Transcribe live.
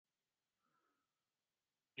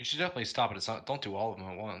You should definitely stop it. It's not, don't do all of them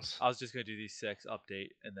at once. I was just gonna do these 6 update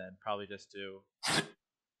and then probably just do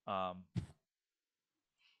the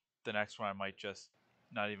next one. I might just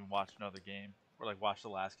not even watch another game or like watch the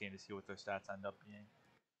last game to see what their stats end up being.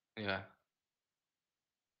 Yeah.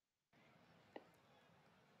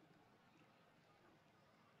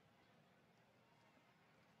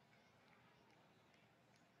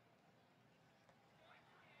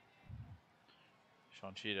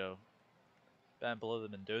 Sean Cheeto, bang below the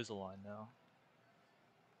Mendoza line now.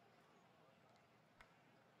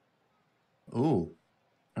 Ooh,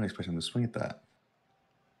 I didn't expect him to swing at that.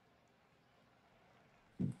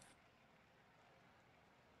 He's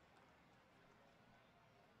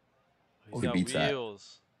Oh, he got beats that.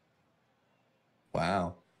 wheels.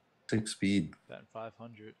 Wow. 6 speed. Batting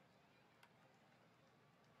 500.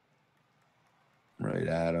 Right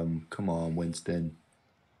at him. Come on, Winston.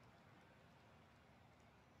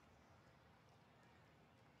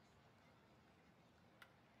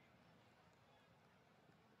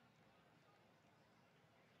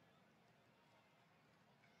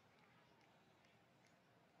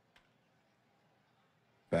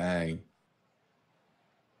 Bang.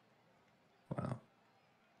 Wow.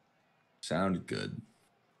 Sounded good.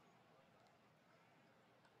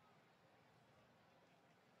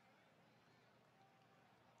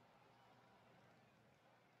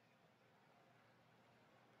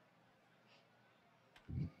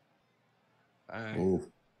 Oh.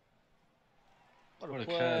 What a What a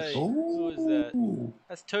play! catch. Who is that? Oh.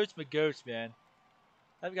 That's Totes McGoats, man.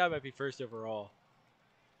 That guy might be first overall.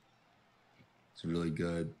 It's really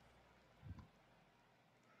good.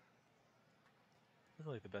 He's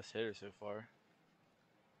like the best hitter so far.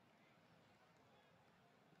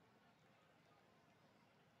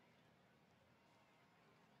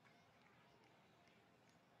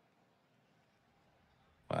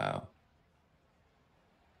 Wow.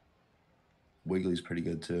 Wiggly's pretty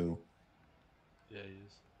good too. Yeah, he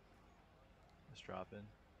is. Let's drop in.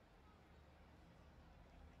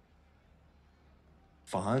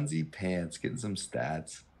 Fonzie Pants getting some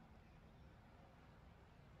stats.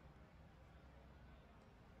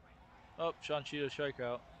 Oh, Sean Cheeto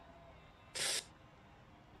strikeout.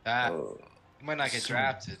 That Oh, he might not get so-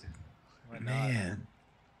 drafted. Why not? Man.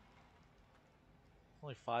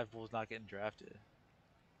 Only 5 Bulls not getting drafted.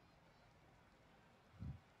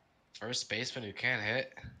 First baseman who can't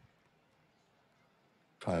hit.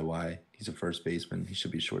 Probably why. He's a first baseman. He should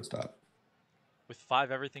be shortstop. With 5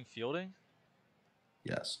 everything fielding?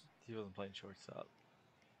 Yes. He wasn't playing shortstop.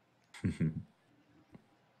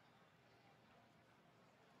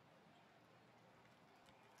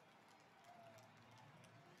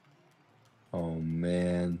 Oh,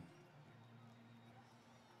 man.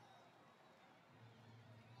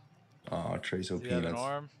 Oh, Trace Does he have an Peanuts.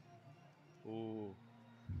 arm? Ooh.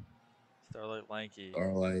 Starlight Lanky.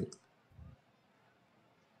 Starlight.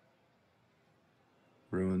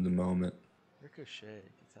 Ruined the moment. Ricochet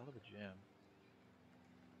gets out of the gym.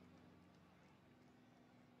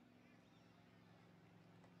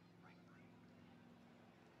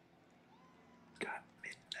 Got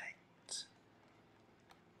midnight.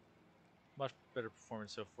 Much better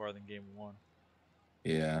performance so far than game 1.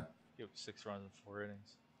 Yeah. He up 6 runs in 4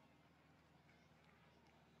 innings.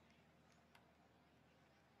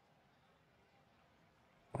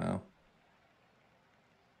 Wow.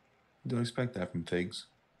 Don't expect that from Figs.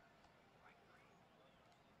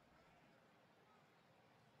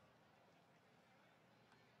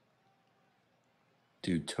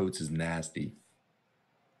 Dude, Totes is nasty.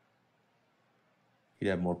 He'd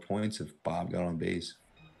have more points if Bob got on base.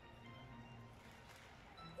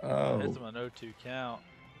 Hits Oh, him an 0-2 count.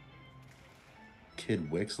 Kid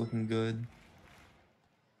Wicks looking good.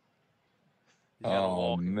 He's got a Oh,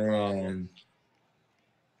 walking man. problem.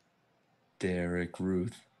 Derek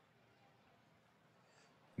Ruth.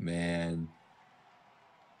 Man.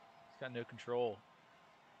 He's got no control.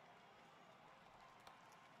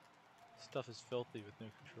 Stuff is filthy with no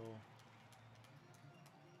control.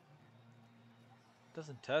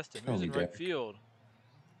 Doesn't test him. He Tell was me, in right Derek. field.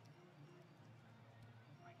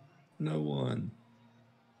 No one.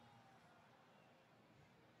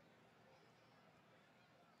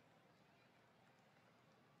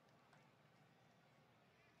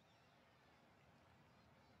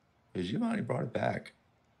 Giovanni brought it back.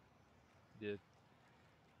 He did.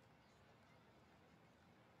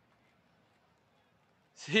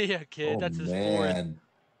 See ya, kid. Oh, That's his man.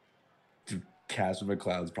 Dude, Casper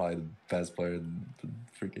McLeod's probably the best player in the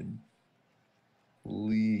freaking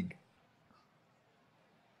league.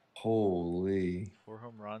 Holy. 4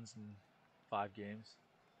 home runs in 5 games.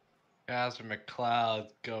 Casper McLeod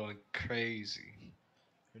going crazy.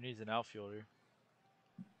 Who needs an outfielder?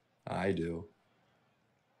 I do.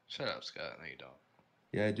 Shut up, Scott. No, you don't.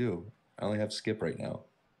 Yeah, I do. I only have Skip right now.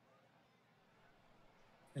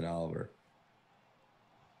 And Oliver.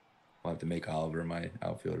 I'll have to make Oliver my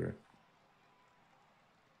outfielder.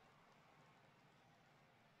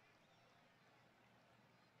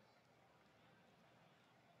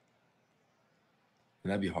 And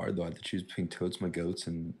that'd be hard though. I have to choose between Totes McGoats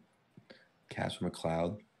and Casper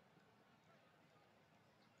McLeod.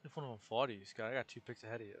 If one of them fought you, Scott, I got 2 picks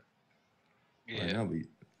ahead of you. Yeah. I know, but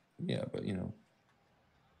yeah, but you know.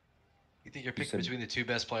 You think you're picking said- between the 2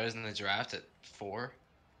 best players in the draft at 4?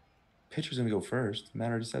 Pitcher's gonna go first. Matt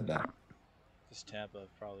already said that. Just Tampa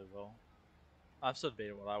probably will. I'm still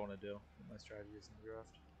debating what I want to do. What my strategy is in the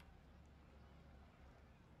draft.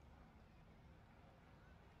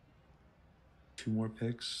 Two more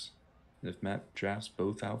picks. And if Matt drafts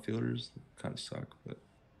both outfielders, kind of suck, but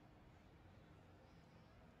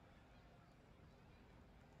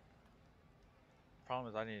Problem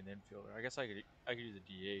is, I need an infielder. I guess I could use a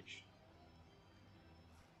DH,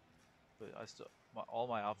 but I still all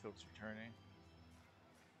my outfield's returning.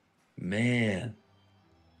 man.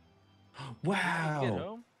 Did he get Wow.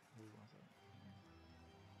 home?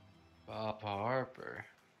 Bob Harper.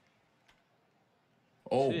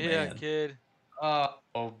 Oh See ya, man. kid. Oh,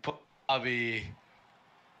 Bobby.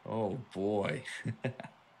 Oh boy.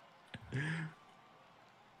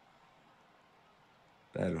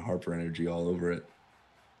 That had Harper energy all over it.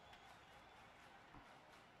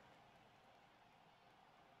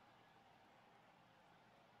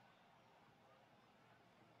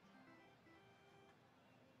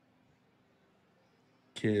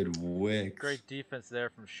 Kid Wicks. Great defense there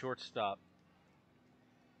from shortstop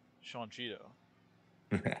Sean Cheeto.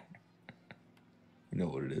 You know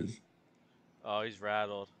what it is. Oh, he's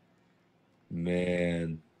rattled.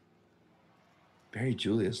 Man. Barry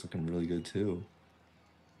Julius looking really good too.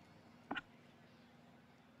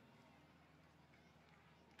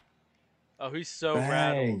 Oh, he's so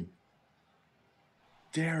rattled. Bang.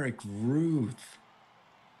 Derek Ruth.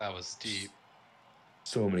 That was deep.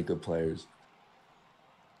 So many good players.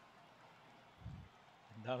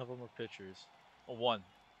 None of them are pitchers. Well, one,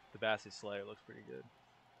 the Bassey Slayer looks pretty good.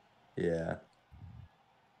 Yeah.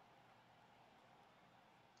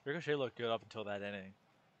 Ricochet looked good up until that inning.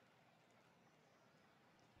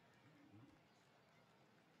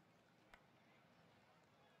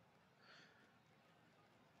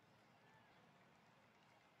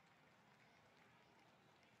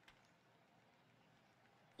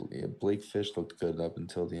 Yeah, Blake Fish looked good up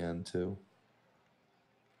until the end too.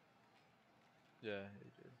 Yeah, he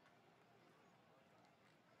did.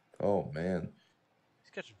 Oh man. He's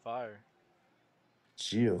catching fire.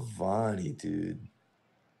 Giovanni, dude.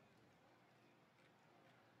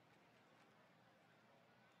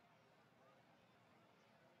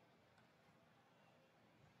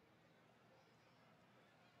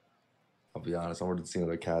 I'll be honest, I wanted to see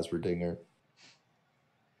another Casper Dinger.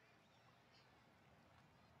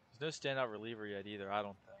 There's no standout reliever yet either, I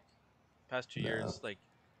don't think. Past 2 No. years, like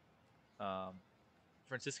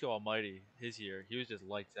Francisco Almighty, his year, he was just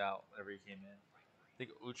lights out whenever he came in. I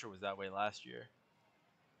think Utra was that way last year.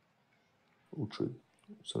 Uhtred.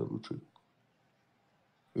 Son of Uhtred.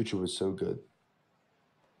 Uhtred was so good.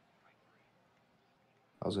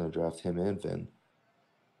 I was going to draft him and Vin.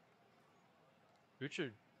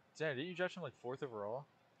 Utra, Dan, didn't you draft him like 4th overall?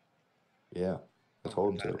 Yeah, I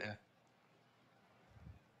told him to. Yeah.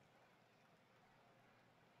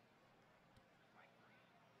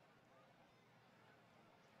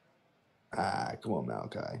 Ah, come on,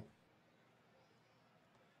 Malachi.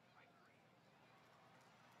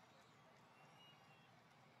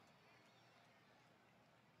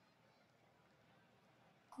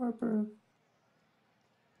 Harper.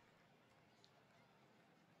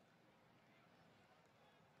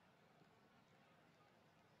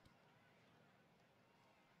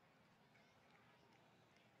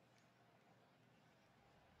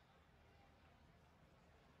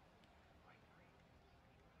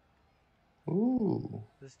 Ooh.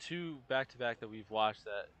 There's 2 back-to-back that we've watched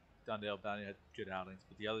that Dundale Bounty had good outings,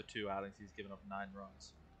 but the other 2 outings he's given up 9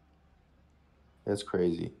 runs. That's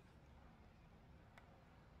crazy.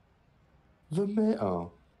 The man.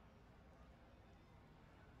 Oh.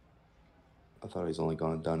 I thought he's only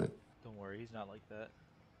gone and done it. Don't worry, he's not like that.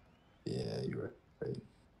 Yeah, you're right.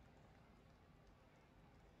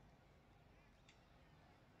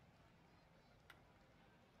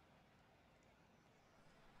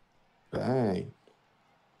 Bang.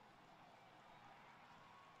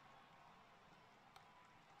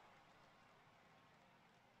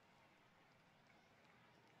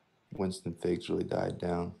 Winston fakes really died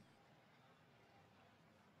down.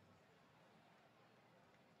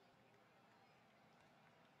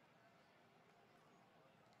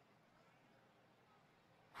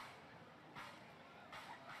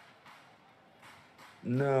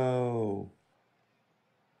 No.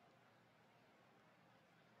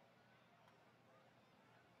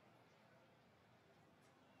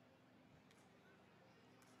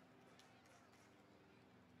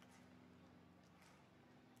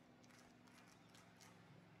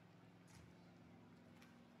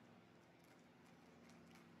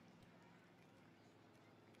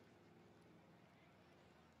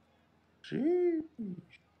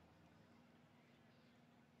 Sheesh.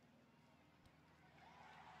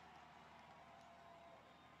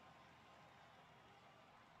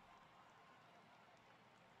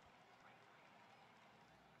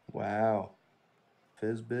 Wow.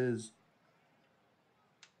 Fizz biz.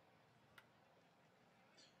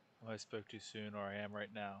 I spoke too soon, or I am right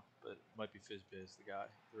now, but it might be Fizzbiz, the guy,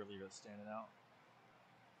 the reliever that's standing out.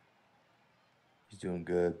 He's doing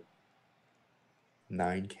good.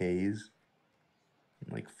 9 Ks in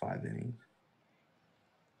like 5 innings.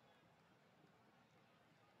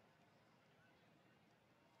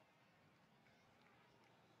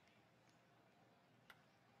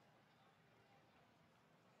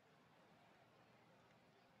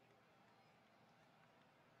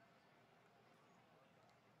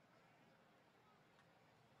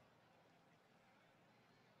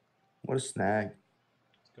 What a snag.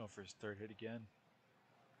 He's going for his third hit again.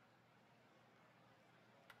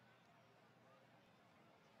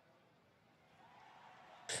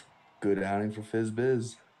 Good outing for Fizz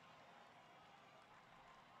biz.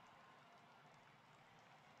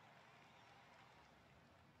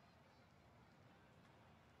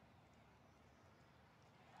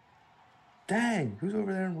 Dang, who's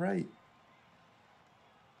over there and right?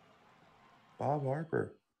 Bob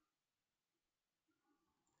Harper.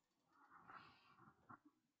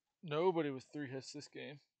 Nobody with 3 hits this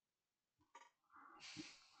game.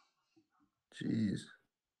 Jeez.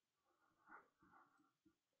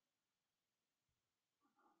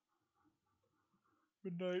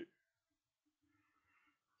 Midnight.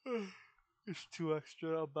 It's 2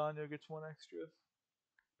 extra. Albano gets 1 extra.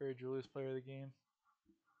 Barry Julius, player of the game.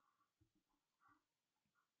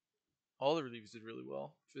 All the relievers did really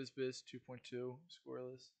well. Fizzbiz 2.2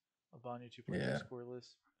 scoreless. Albano 2.2 Yeah.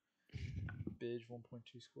 scoreless. Bidge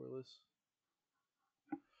 1.2 scoreless.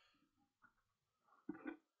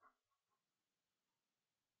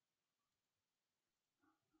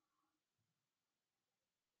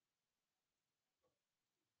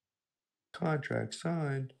 Contract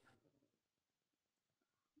signed.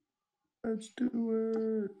 Let's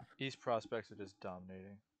do it. East prospects are just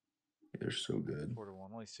dominating. They're so good.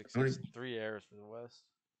 4-1. Only 6 How hits, many- 3 errors for the West.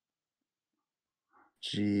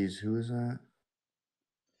 Jeez, who is that?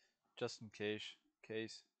 Justin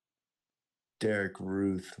Case. Derek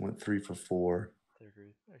Ruth went 3 for 4. Third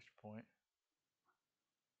grade, extra point.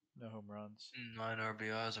 No home runs. 9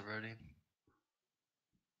 RBIs already.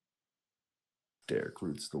 Derek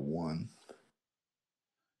Ruth's the one.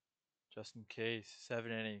 Justin Case,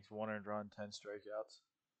 7 innings, 1 earned run, 10 strikeouts.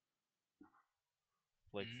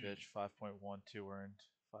 Blake Fitch, 5.12 earned,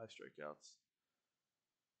 5 strikeouts.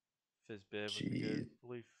 Fizzbib with a good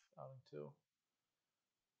relief outing too.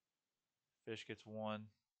 Fish gets 1.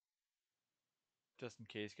 Justin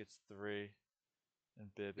Case gets 3.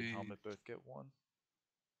 And Bibb and Helmet both get 1.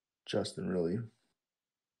 Justin really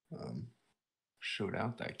showed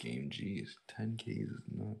out that game. Jeez, 10 Ks is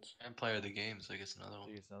nuts. And player of the game, so he gets another So one.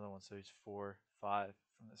 he gets another one, so he's 4-5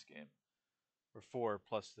 from this game. Or 4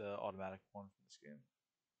 plus the automatic 1 from this game.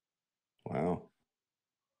 Wow.